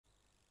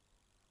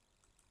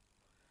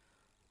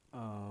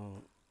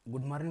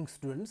Good morning,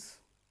 students.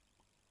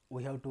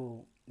 We have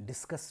to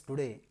discuss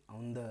today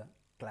on the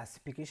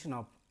classification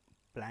of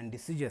plant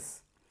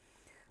diseases.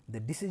 The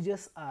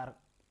diseases are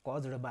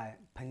caused by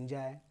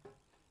fungi,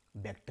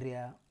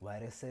 bacteria,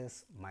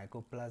 viruses,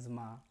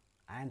 mycoplasma,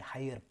 and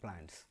higher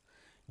plants.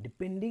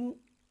 Depending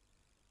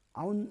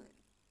on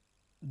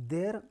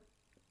their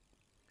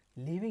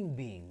living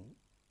being,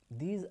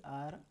 these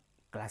are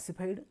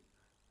classified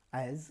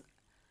as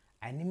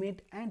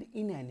animate and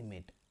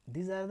inanimate.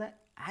 These are the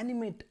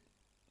animate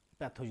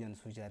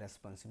pathogens which are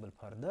responsible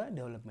for the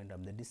development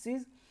of the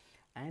disease,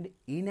 and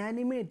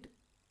inanimate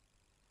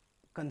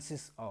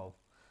consists of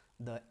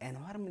the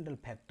environmental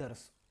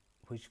factors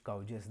which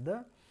causes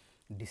the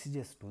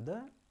diseases to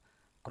the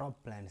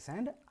crop plants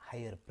and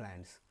higher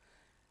plants.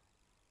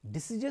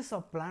 Diseases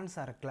of plants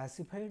are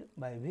classified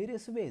by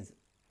various ways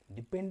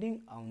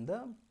depending on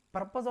the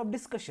purpose of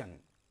discussion.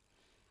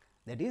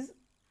 That is,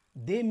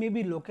 they may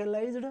be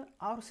localized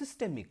or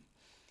systemic.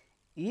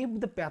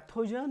 If the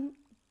pathogen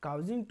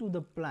causing to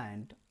the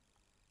plant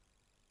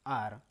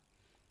are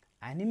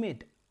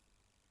animate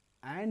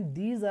and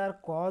these are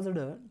caused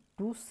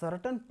to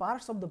certain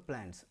parts of the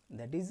plants,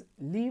 that is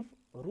leaf,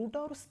 root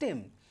or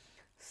stem,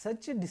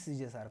 such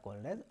diseases are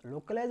called as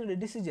localized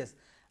diseases,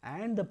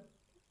 and the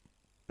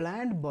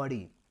plant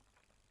body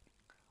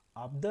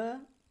of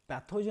the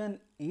pathogen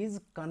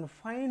is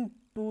confined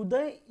to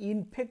the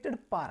infected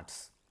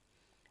parts,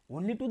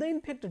 only to the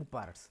infected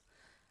parts,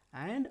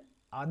 and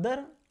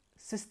other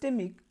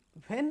systemic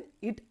when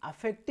it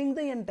affecting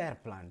the entire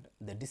plant.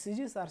 The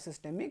diseases are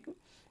systemic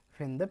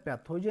when the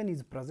pathogen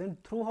is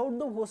present throughout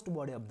the host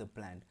body of the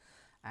plant,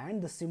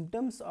 and the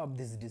symptoms of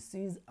this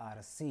disease are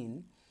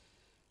seen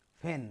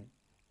when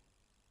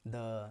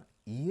the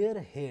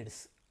ear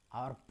heads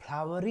are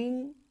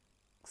flowering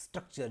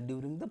structure.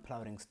 During the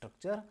flowering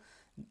structure,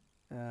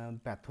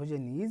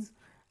 pathogen is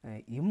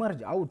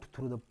emerge out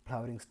through the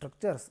flowering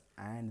structures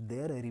and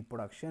their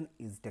reproduction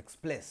takes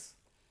place.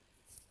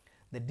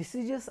 The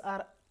diseases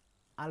are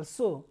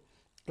also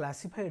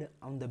classified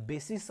on the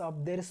basis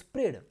of their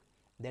spread,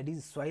 that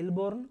is soil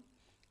borne,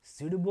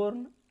 seed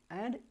borne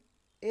and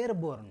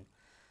airborne.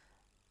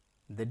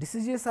 The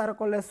diseases are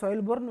called as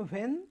soil borne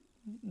when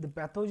the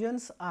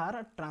pathogens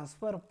are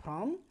transferred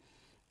from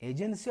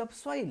agency of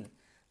soil.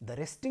 The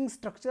resting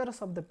structures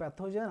of the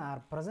pathogen are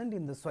present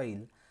in the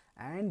soil,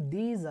 and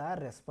these are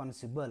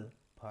responsible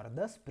for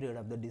the spread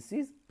of the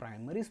disease,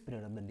 primary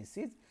spread of the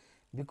disease,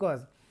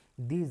 because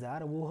these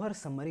are over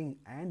summering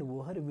and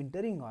over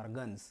wintering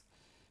organs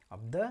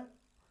of the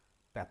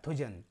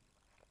pathogen.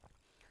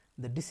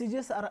 The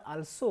diseases are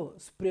also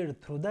spread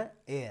through the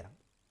air,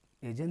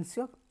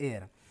 agency of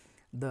air.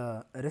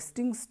 The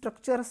resting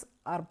structures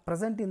are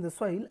present in the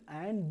soil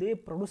and they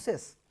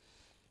produces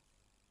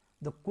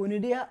the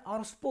conidia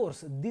or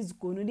spores. These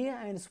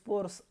conidia and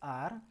spores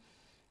are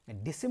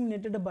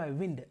disseminated by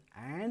wind,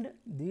 and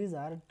these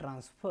are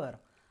transferred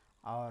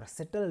or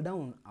settle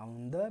down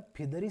on the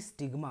feathery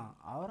stigma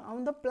or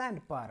on the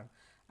plant part,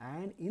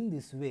 and in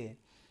this way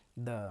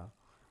the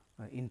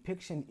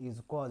infection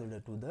is caused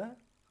to the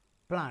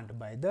plant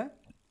by the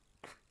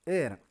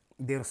air.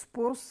 Their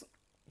spores,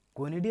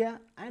 conidia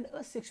and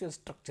asexual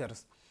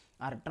structures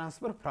are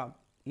transferred from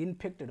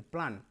infected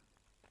plant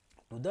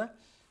to the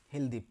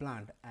healthy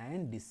plant,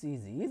 and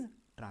disease is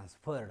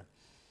transferred.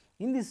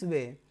 In this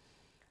way,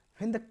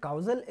 when the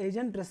causal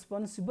agent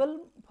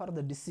responsible for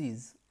the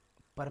disease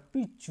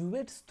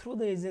perpetuates through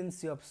the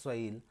agency of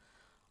soil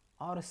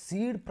or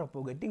seed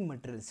propagating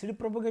material. Seed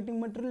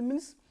propagating material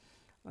means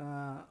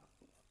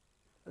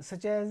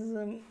such as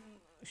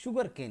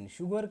sugar cane.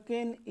 Sugar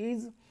cane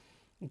is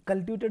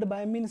cultivated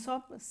by means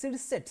of seed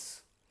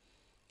sets.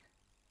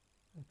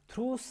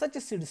 Through such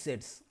seed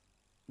sets,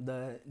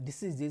 the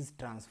disease is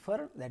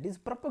transferred, that is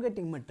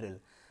propagating material.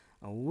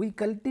 We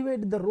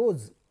cultivate the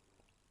rose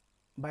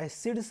by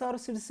seeds or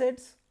seed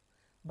sets?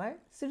 By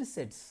seed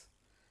sets.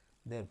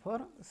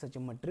 Therefore, such a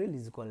material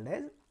is called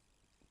as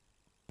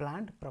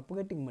plant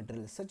propagating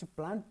material. Such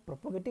plant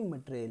propagating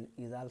material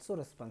is also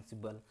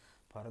responsible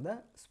for the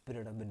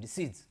spread of the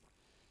disease.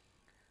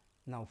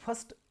 Now,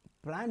 first,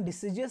 plant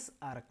diseases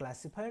are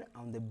classified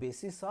on the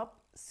basis of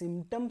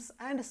symptoms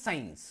and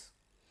signs.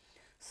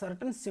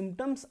 Certain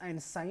symptoms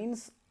and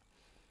signs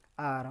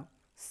are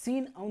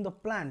seen on the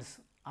plants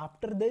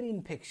after their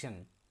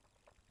infection.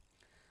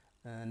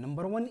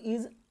 Number one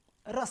is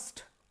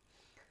rust.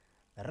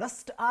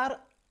 Rust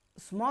are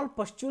small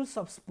pustules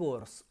of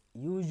spores,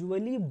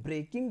 usually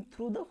breaking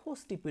through the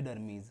host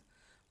epidermis.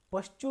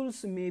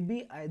 Pustules may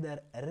be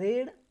either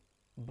red,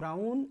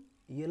 brown,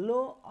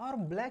 yellow or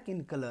black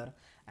in color,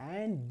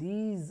 and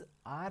these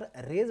are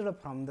raised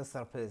from the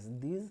surface.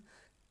 These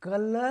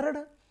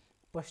colored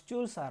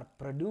pustules are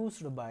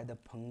produced by the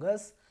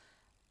fungus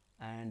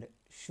and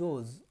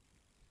shows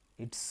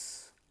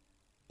its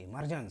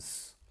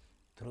emergence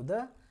through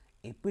the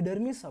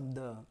epidermis of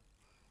the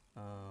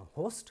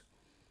host.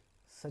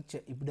 Such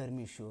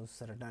epidermis shows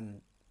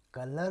certain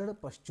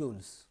colored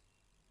pustules,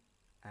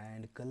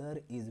 and color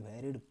is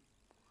varied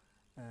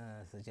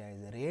such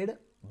as red,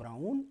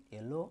 brown,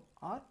 yellow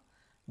or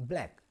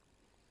black.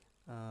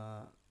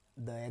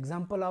 The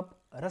example of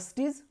rust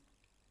is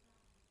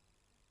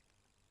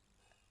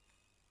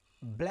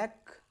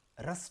black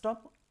rust of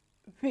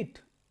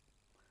wheat,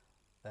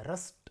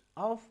 rust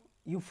of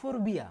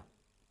euphorbia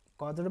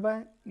caused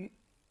by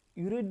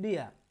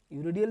uridia.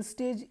 Uridial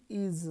stage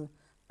is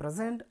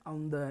present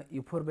on the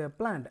euphorbia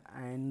plant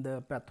and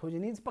the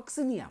pathogen is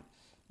Puccinia.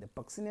 The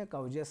Puccinia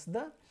causes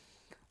the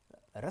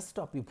rust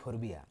of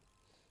euphorbia.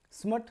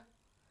 Smut.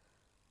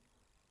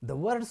 The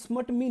word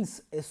smut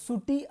means a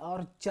sooty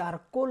or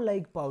charcoal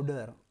like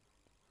powder,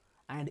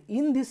 and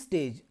in this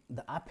stage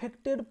the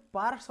affected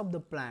parts of the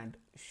plant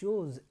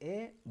shows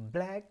a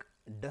black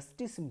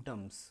dusty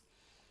symptoms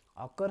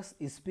occurs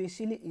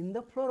especially in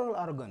the floral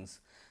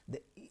organs.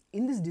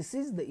 In this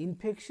disease the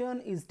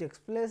infection takes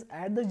place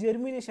at the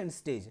germination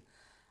stage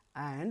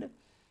and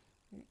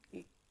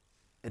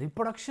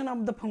reproduction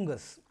of the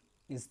fungus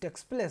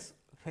takes place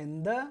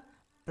when the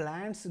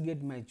plants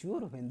get mature,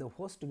 when the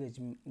host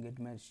get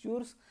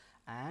matures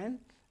and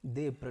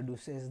they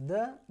produces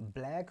the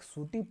black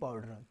sooty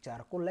powder,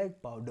 charcoal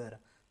like powder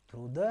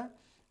through the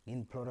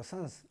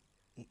inflorescence.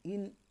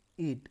 In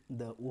it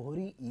the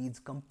ovary is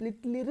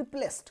completely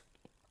replaced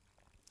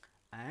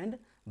and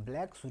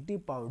black sooty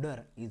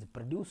powder is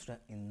produced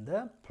in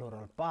the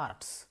floral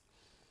parts.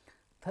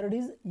 Third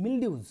is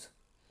mildews.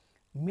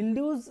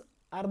 Mildews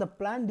are the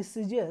plant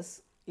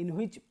diseases in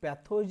which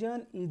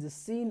pathogen is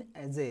seen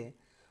as a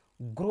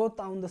growth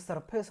on the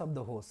surface of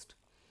the host.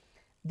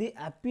 They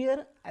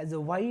appear as a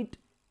white,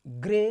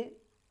 grey,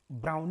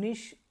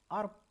 brownish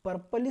or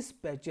purplish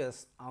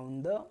patches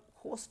on the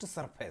host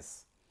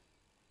surface.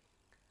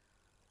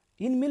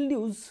 In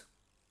mildews,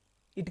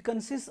 it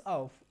consists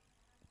of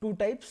two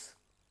types,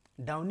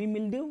 downy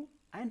mildew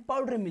and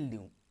powdery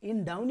mildew.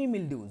 In downy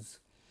mildews,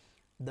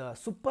 the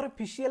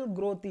superficial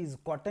growth is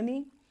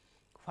cottony,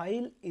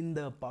 while in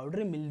the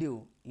powdery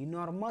mildew,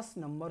 enormous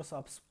numbers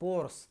of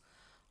spores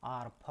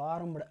are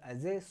formed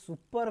as a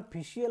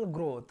superficial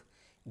growth,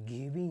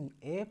 giving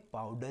a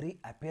powdery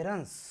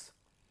appearance.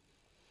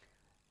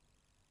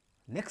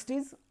 Next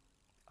is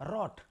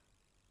rot.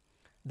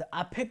 The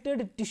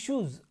affected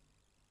tissues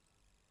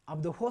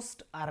of the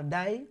host are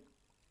die,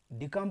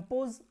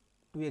 decompose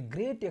to a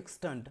great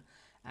extent,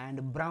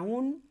 and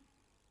brown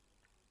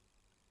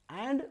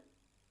and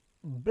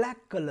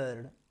black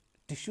colored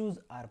tissues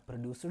are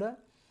produced.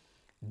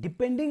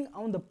 Depending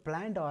on the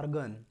plant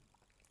organ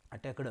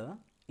attacked,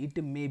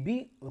 it may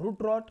be root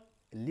rot,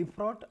 leaf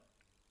rot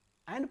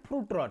and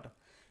fruit rot.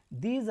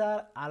 These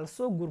are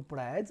also grouped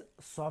as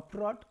soft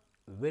rot,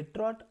 wet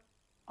rot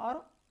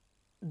or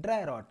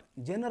dry rot.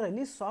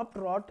 Generally, soft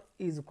rot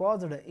is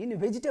caused in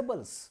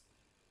vegetables.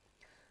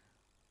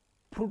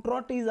 Fruit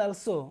rot is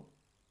also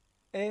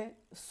a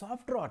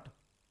soft rot,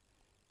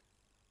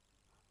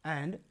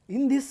 and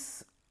in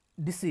this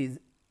disease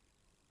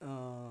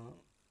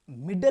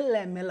middle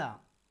lamella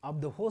of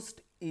the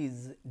host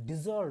is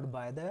dissolved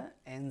by the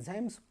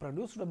enzymes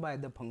produced by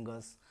the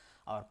fungus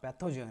or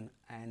pathogen,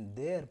 and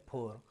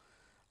therefore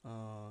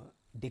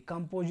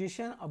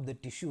decomposition of the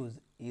tissues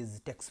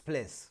takes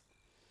place.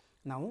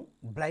 Now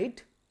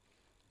blight.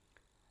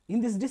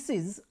 In this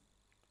disease,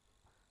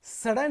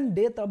 sudden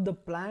death of the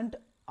plant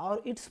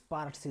or its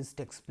parts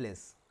takes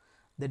place.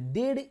 The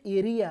dead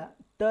area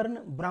turn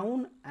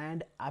brown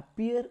and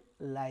appear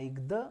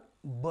like the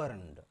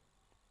burned.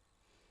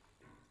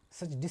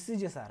 Such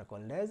diseases are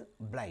called as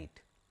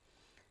blight.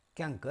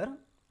 Canker.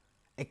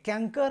 A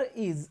canker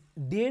is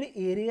dead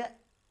area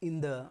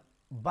in the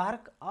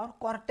bark or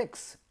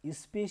cortex,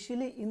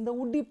 especially in the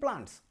woody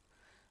plants.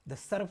 The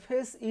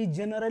surface is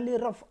generally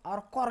rough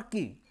or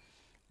corky.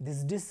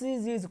 This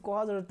disease is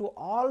caused to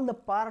all the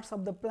parts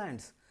of the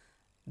plants,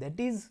 that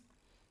is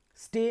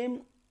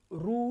stem,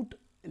 root,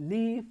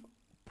 leaf,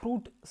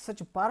 fruit.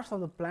 Such parts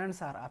of the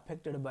plants are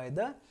affected by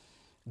the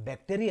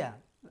bacteria.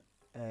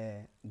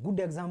 A good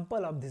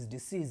example of this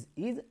disease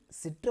is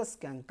citrus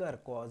canker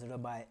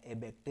caused by a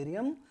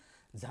bacterium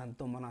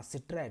Xanthomonas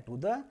citrae to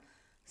the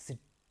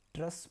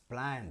citrus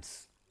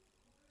plants.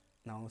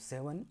 Now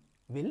 7.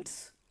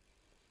 Wilts.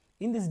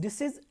 In this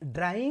disease,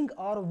 drying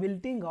or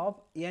wilting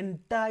of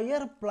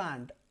entire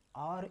plant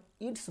or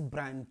its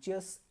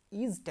branches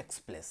takes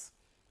place.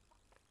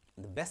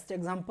 The best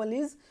example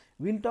is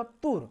wilt of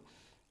tur.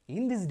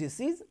 In this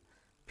disease,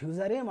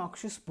 Fusarium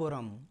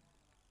oxysporum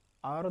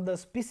or the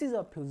species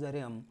of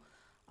Fusarium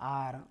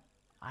are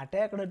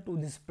attacked to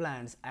these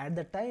plants at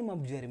the time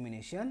of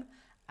germination,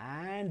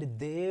 and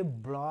they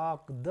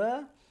block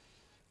the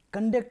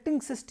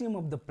conducting system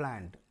of the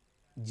plant.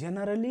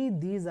 Generally,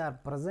 these are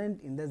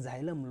present in the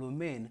xylem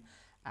lumen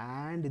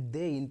and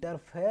they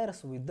interfere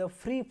with the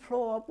free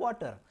flow of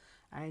water,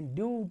 and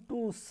due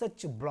to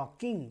such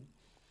blocking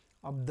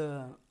of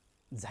the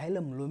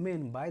xylem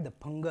lumen by the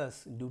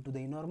fungus, due to the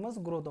enormous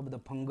growth of the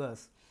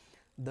fungus,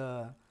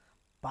 the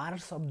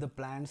parts of the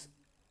plants,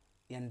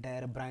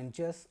 entire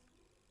branches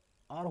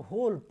or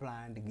whole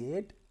plant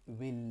get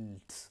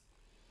wilts.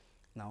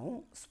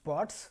 Now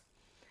spots.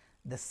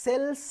 The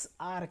cells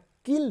are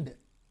killed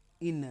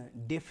in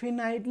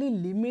definitely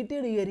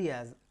limited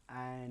areas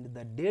and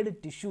the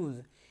dead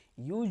tissues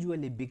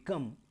usually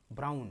become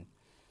brown,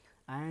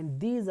 and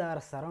these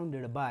are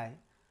surrounded by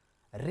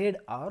red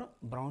or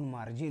brown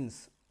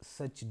margins.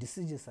 Such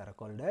diseases are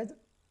called as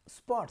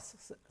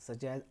spots,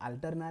 such as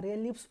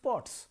alternaria leaf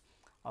spots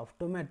of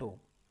tomato.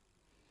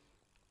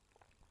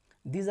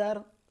 These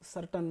are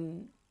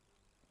certain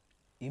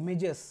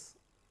images.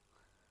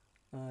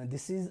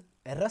 This is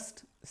a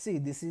rust. See,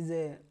 this is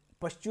a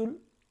pustule,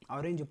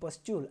 orange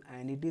pustule,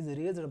 and it is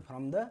raised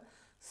from the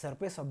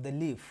surface of the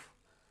leaf.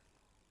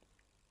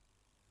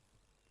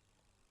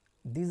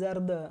 These are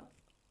the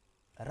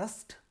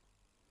rust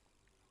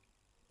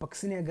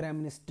Puccinia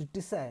graminis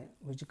tritici,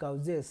 which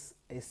causes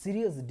a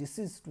serious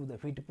disease to the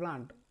wheat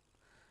plant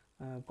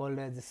called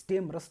as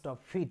stem rust of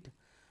wheat.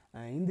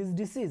 In this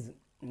disease,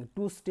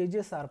 two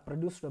stages are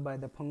produced by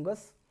the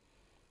fungus.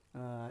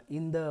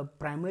 In the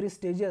primary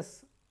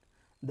stages,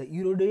 the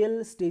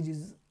iridial stage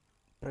is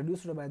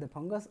produced by the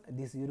fungus.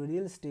 This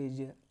iridial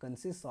stage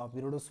consists of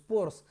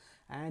iridospores,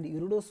 and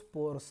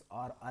iridospores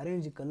are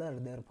orange color,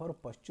 therefore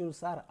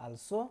pustules are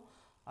also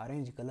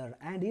orange color.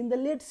 And in the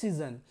late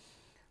season,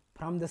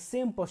 from the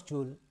same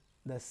pustule,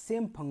 the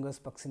same fungus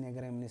Puccinia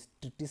graminis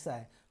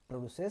tritici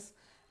produces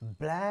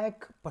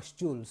black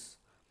pustules,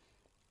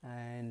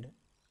 and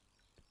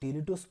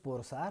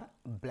teletospores are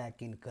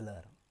black in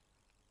color.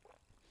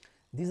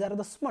 These are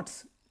the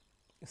smuts.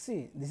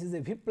 See, this is a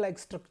whip-like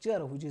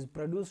structure which is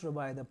produced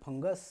by the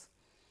fungus,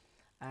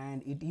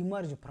 and it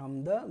emerges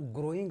from the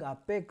growing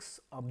apex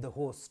of the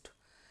host.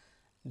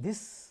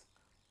 This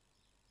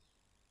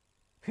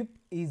whip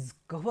is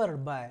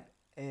covered by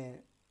a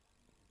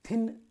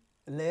thin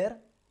layer,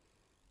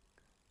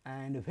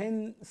 and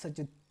when such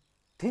a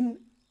thin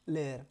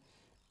layer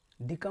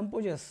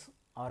decomposes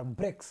or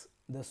breaks,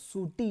 the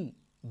sooty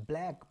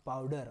black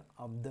powder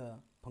of the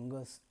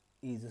fungus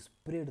is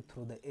spread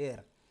through the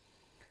air.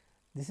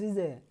 This is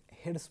a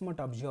head smut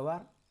of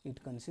jowar.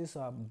 It consists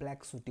of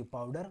black sooty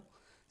powder.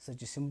 Such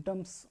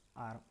symptoms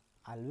are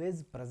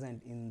always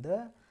present in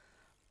the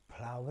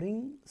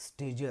flowering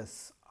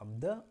stages of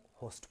the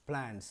host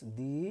plants.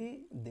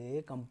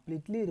 They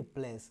completely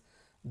replace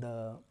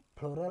the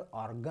floral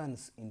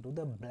organs into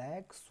the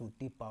black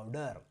sooty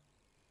powder.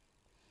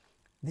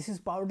 This is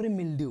powdery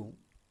mildew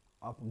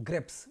of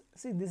grapes.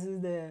 See, this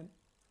is the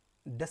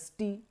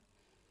dusty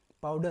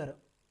powder,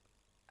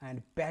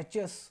 and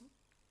patches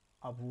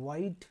of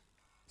white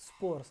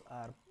spores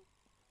are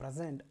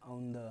present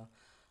on the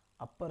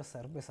upper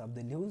surface of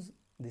the leaves.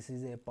 This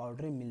is a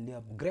powdery mildew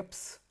of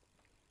grapes.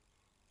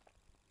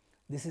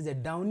 This is a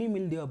downy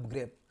mildew of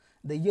grape.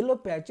 The yellow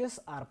patches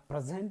are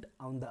present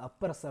on the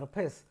upper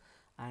surface,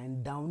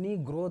 and downy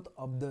growth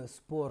of the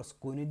spores,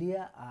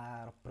 conidia,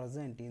 are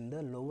present in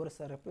the lower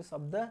surface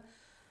of the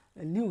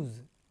leaves.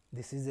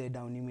 This is a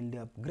downy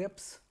mildew of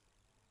grapes.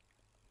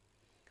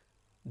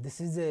 This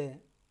is a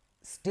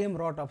stem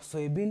rot of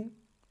soybean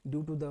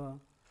due to the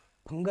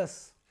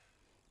fungus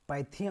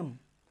Pythium.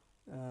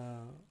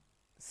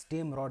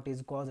 Stem rot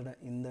is caused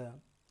in the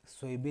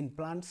soybean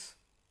plants,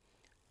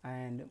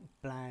 and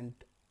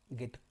plant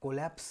get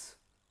collapse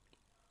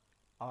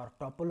or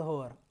topple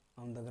over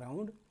on the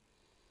ground.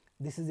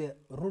 This is a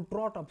root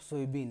rot of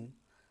soybean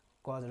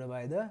caused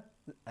by the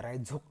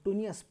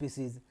Rhizoctonia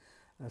species.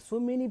 So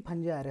many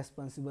fungi are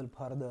responsible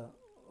for the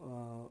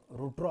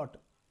root rot.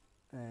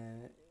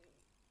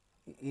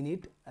 In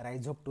it,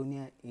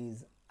 Rhizoctonia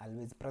is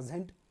always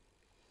present.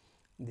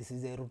 This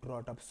is a root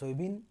rot of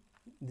soybean.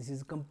 This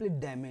is complete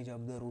damage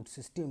of the root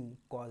system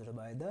caused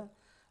by the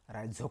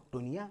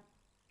Rhizoctonia.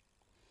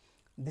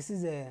 This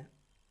is a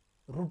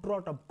root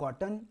rot of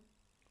cotton.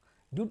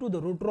 Due to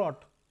the root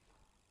rot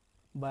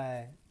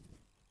by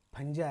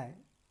fungi,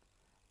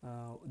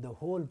 the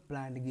whole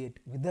plant get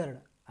withered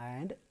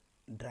and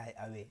dry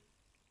away.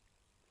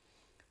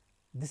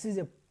 This is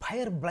a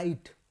fire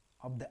blight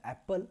of the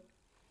apple.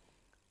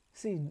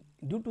 See,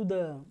 due to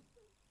the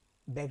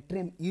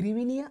bacterium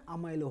Erwinia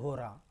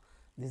amylohora,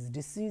 this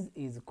disease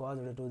is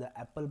caused to the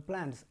apple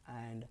plants,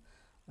 and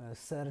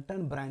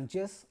certain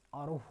branches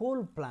or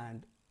whole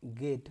plant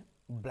get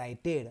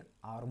blighted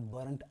or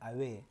burnt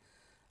away.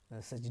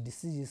 Such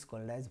disease is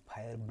called as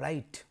fire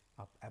blight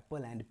of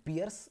apple, and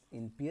pears.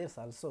 In pears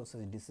also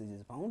such disease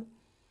is found.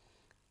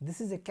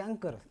 This is a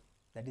canker,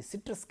 that is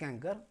citrus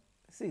canker.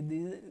 See,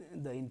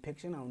 the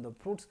infection on the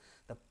fruits.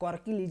 The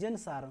corky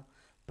lesions are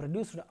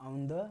produced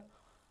on the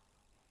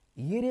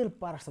aerial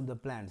parts of the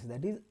plants,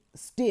 that is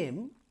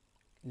stem,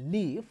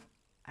 leaf,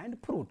 and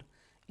fruit.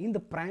 In the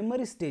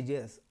primary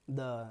stages,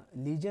 the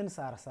lesions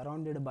are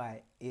surrounded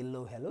by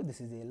yellow halo. This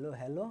is yellow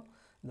halo.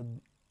 The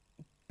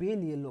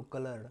pale yellow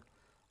colored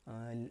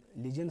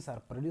lesions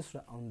are produced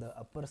on the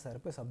upper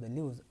surface of the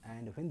leaves,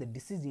 and when the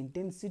disease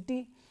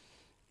intensity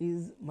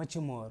is much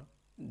more,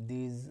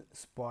 these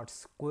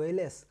spots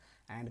coalesce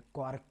and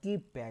corky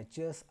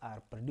patches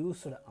are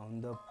produced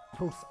on the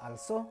fruits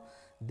also.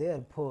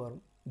 Therefore,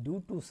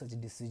 due to such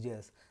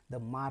diseases, the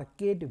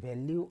market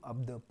value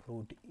of the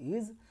fruit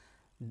is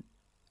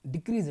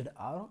decreased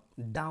or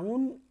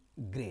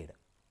downgrade.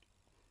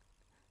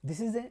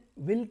 This is a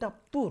wilt of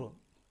tur,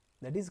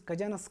 that is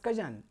Kajanus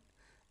kajan.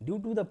 Due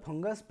to the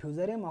fungus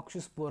Fusarium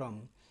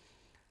oxysporum,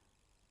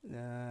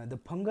 the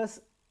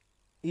fungus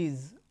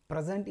is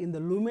present in the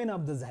lumen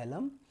of the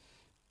xylem,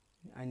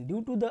 and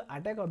due to the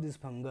attack of this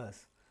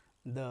fungus,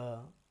 the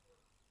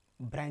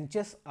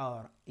branches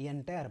or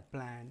entire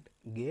plant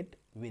get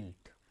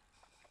wilt.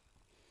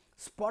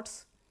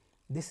 Spots,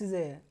 this is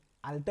a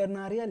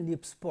alternaria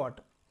leaf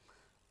spot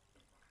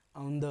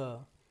on the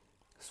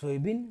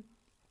soybean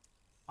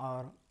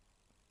or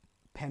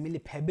family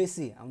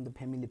Fabaceae. On the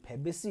family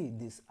Fabaceae,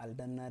 this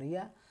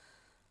alternaria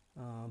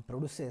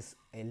produces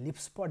a leaf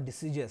spot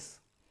diseases.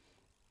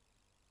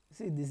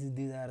 See,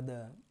 these are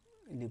the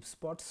leaf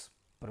spots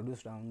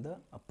produced on the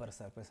upper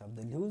surface of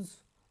the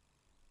leaves.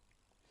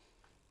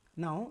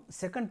 Now,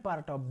 second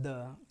part of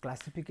the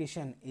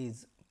classification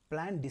is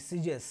plant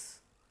diseases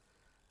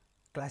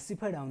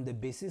classified on the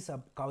basis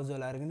of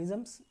causal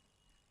organisms.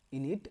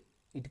 In it,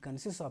 it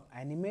consists of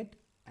animate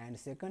and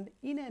second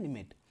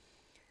inanimate.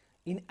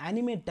 In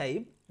animate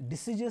type,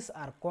 diseases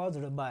are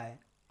caused by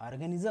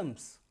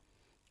organisms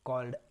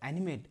called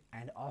animate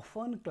and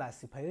often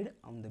classified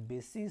on the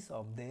basis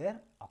of their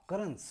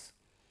occurrence.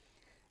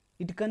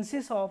 It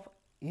consists of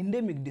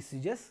endemic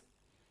diseases.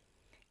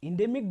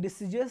 Endemic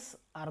diseases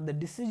are the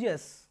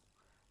diseases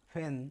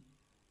when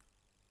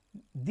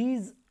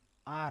these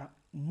are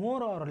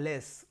more or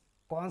less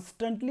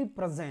constantly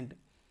present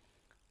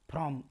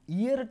from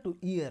year to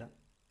year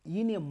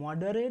in a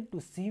moderate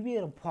to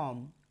severe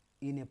form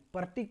in a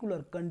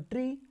particular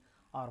country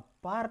or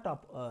part of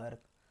earth.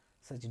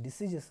 Such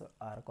diseases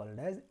are called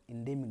as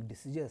endemic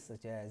diseases,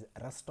 such as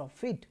rust of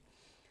feet.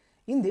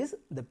 In this,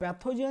 the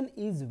pathogen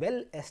is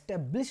well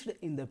established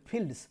in the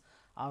fields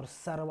or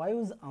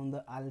survives on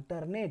the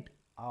alternate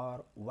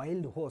or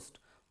wild host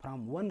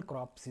from one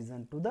crop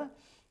season to the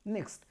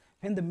next.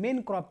 When the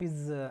main crop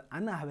is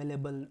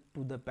unavailable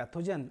to the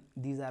pathogen,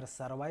 these are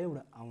survived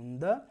on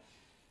the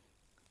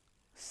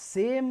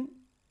same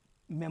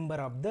member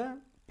of the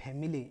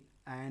family,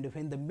 and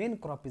when the main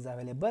crop is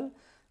available,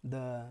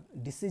 the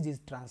disease is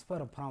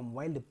transferred from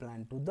wild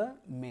plant to the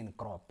main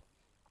crop.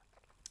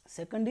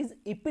 Second is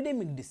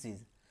epidemic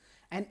disease.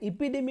 An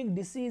epidemic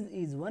disease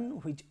is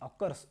one which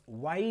occurs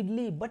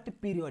widely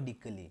but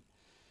periodically.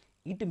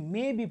 It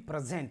may be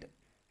present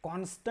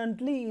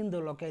constantly in the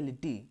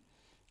locality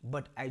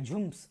but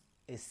assumes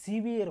a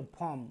severe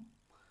form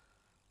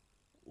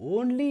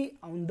only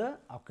on the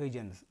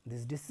occasions.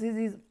 This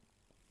disease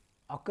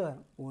occur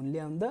only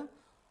on the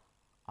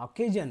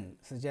occasion,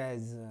 such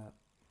as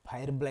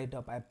fire blight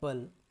of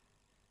apple,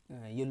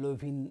 yellow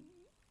vein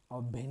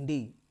of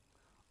bhendi,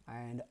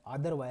 and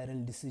other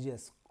viral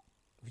diseases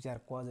which are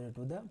caused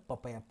to the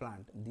papaya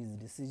plant. These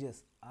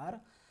diseases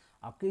are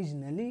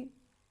occasionally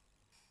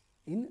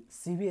in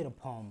severe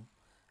form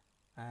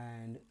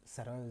and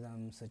survive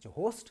on such a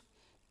host.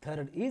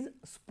 Third is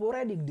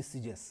sporadic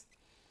diseases.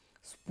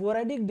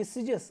 Sporadic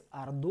diseases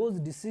are those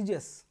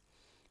diseases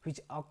which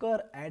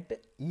occur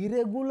at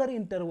irregular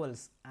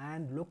intervals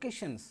and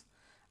locations,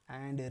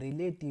 and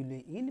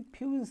relatively in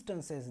few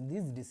instances.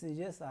 These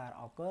diseases are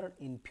occurred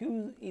in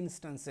few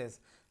instances,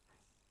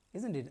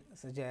 isn't it,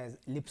 such as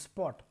leaf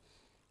spot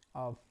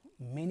of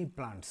many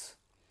plants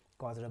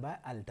caused by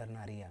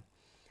alternaria.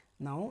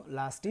 Now,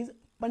 last is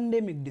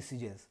pandemic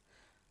diseases.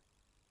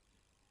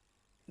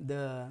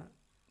 The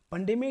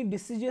pandemic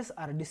diseases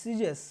are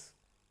diseases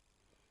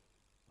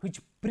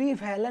which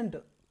prevalent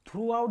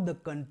throughout the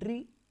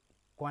country,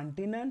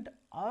 continent,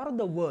 or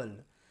the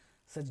world.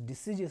 Such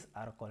diseases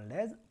are called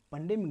as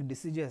pandemic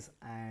diseases,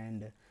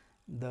 and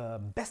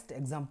the best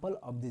example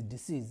of this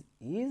disease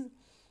is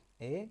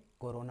a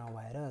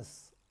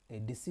coronavirus, a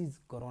disease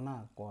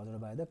corona caused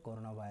by the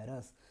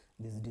coronavirus.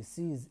 This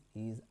disease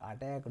is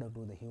attacked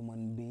to the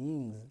human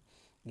beings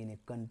in a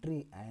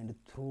country and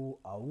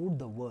throughout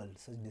the world.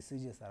 Such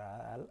diseases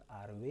are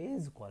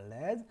always called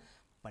as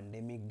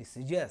pandemic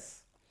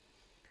diseases.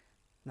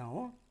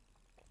 Now,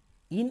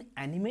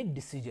 inanimate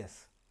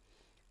diseases,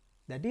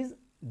 that is,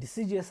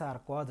 diseases are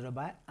caused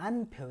by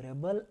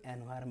unfavorable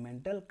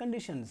environmental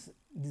conditions.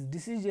 These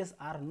diseases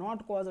are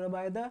not caused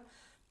by the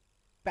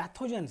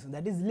pathogens,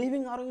 that is,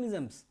 living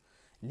organisms.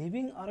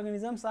 Living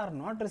organisms are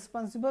not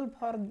responsible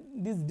for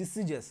these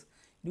diseases.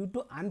 Due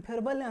to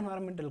unfavorable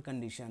environmental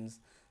conditions,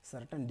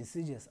 certain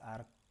diseases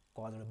are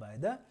caused to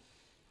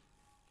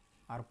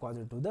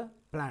the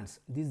plants.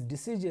 These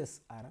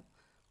diseases are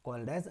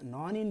called as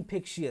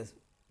non-infectious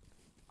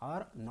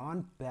or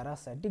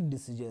non-parasitic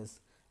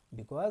diseases,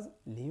 because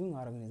living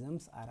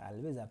organisms are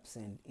always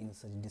absent in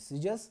such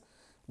diseases.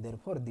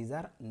 Therefore, these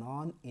are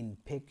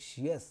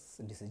non-infectious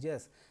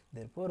diseases.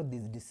 Therefore,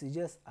 these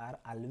diseases are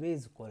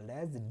always called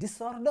as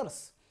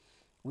disorders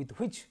with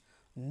which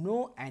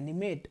no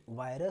animate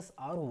virus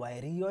or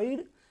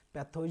viroid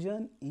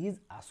pathogen is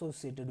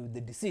associated with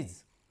the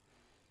disease.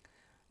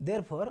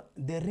 Therefore,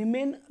 they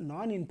remain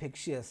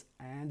non-infectious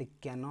and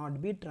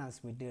cannot be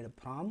transmitted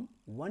from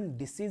one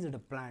diseased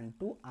plant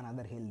to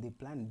another healthy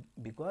plant,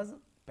 because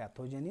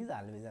pathogen is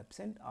always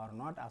absent or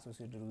not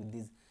associated with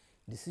these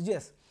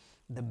diseases.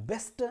 The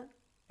best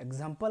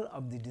example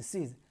of the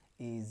disease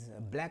is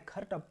black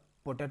heart of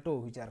potato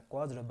which are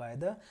caused by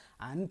the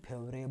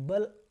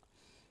unfavorable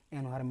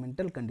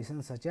environmental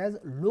conditions such as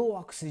low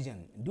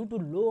oxygen. Due to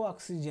low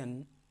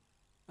oxygen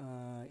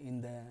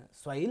in the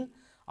soil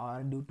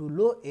or due to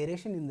low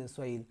aeration in the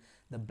soil,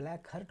 the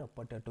black heart of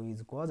potato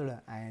is caused,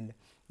 and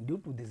due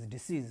to this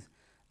disease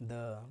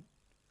the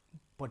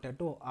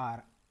potato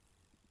are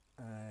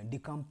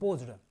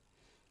decomposed,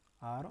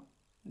 or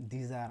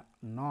these are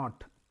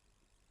not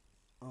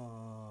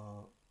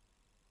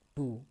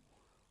to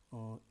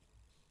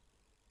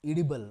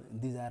edible,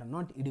 these are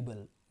not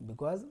edible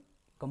because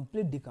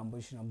complete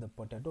decomposition of the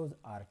potatoes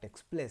are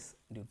takes place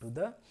due to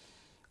the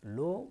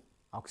low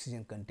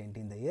oxygen content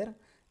in the air.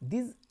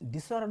 These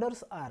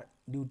disorders are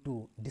due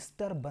to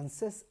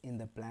disturbances in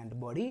the plant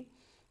body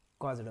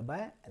caused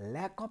by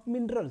lack of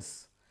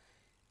minerals,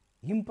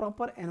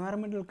 improper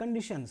environmental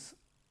conditions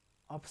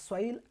of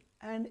soil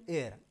and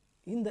air.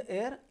 In the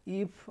air,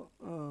 if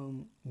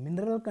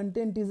mineral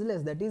content is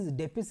less, that is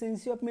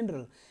deficiency of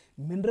mineral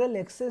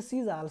excess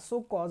is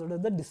also caused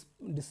the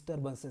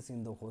disturbances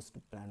in the host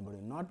plant body.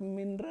 Not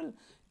mineral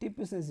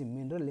deficiency,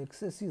 mineral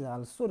excess is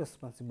also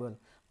responsible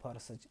for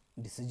such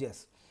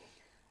diseases.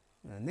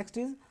 Next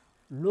is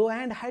low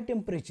and high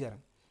temperature.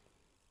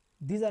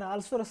 These are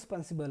also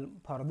responsible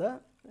for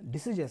the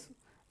diseases.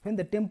 When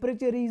the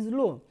temperature is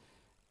low,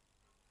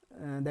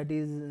 that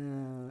is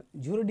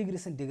 0 degree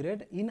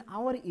centigrade, in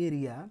our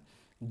area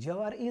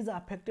jawar is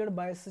affected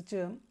by such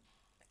a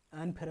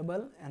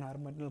unfavorable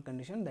environmental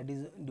condition, that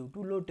is due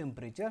to low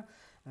temperature.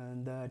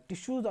 The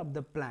tissues of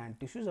the plant,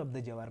 tissues of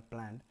the jawar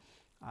plant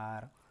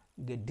are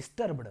get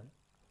disturbed.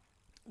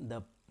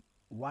 The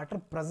water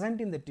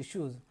present in the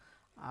tissues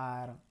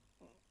are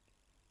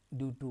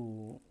due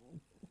to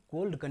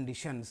cold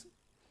conditions,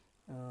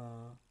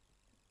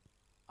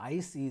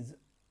 ice is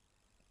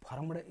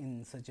formed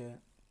in such a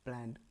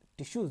plant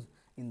tissues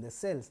in the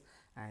cells,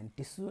 and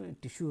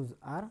tissues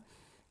are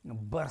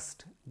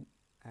burst,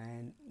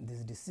 and this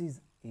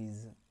disease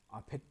is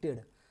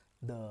affected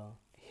the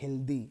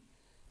healthy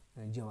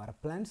jawar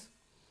plants.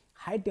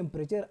 High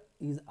temperature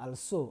is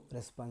also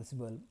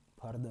responsible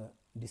for the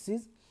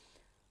disease.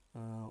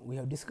 We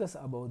have discussed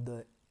about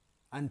the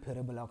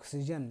unfavorable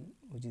oxygen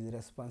which is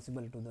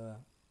responsible to the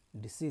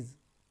disease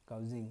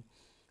causing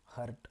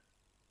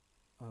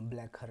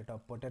black heart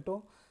of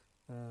potato.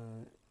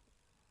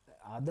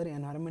 Other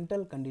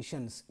environmental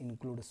conditions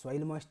include soil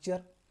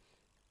moisture,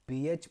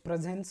 pH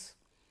presence,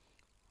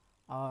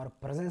 or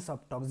presence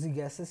of toxic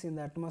gases in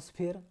the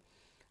atmosphere.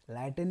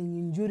 Lightning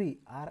injury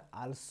are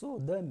also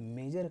the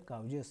major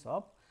causes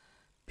of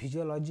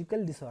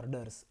physiological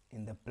disorders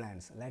in the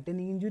plants.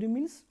 Lightning injury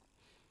means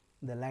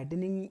the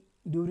lightning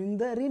during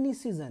the rainy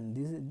season.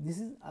 This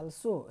is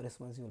also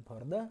responsible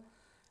for the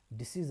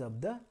disease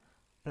of the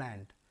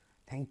plant.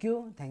 Thank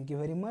you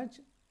very much.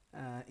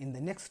 In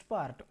the next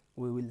part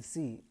we will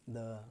see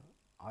the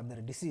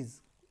other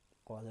disease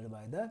caused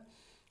by the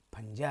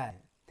fungi.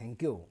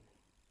 Thank you.